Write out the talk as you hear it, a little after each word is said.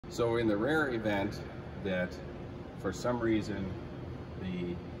So in the rare event that for some reason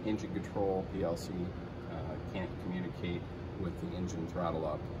the engine control PLC can't communicate with the engine throttle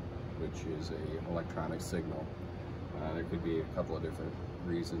up, which is an electronic signal, there could be a couple of different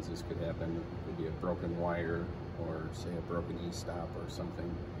reasons this could happen. It could be a broken wire, or say a broken e-stop or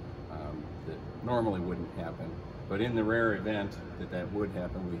something that normally wouldn't happen. But in the rare event that that would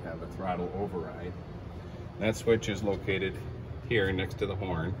happen, we have a throttle override. That switch is located here next to the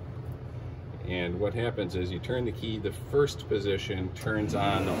horn. And what happens is you turn the key, the first position turns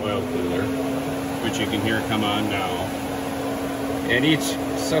on the oil cooler, which you can hear come on now. And each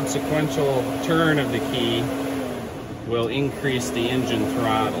subsequent turn of the key will increase the engine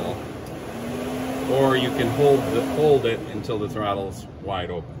throttle, or you can hold it until the throttle's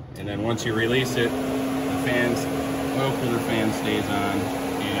wide open. And then once you release it, the oil cooler fan stays on,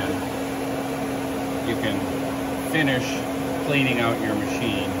 and you can finish cleaning out your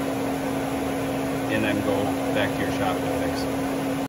machine and then go back to your shop and fix it.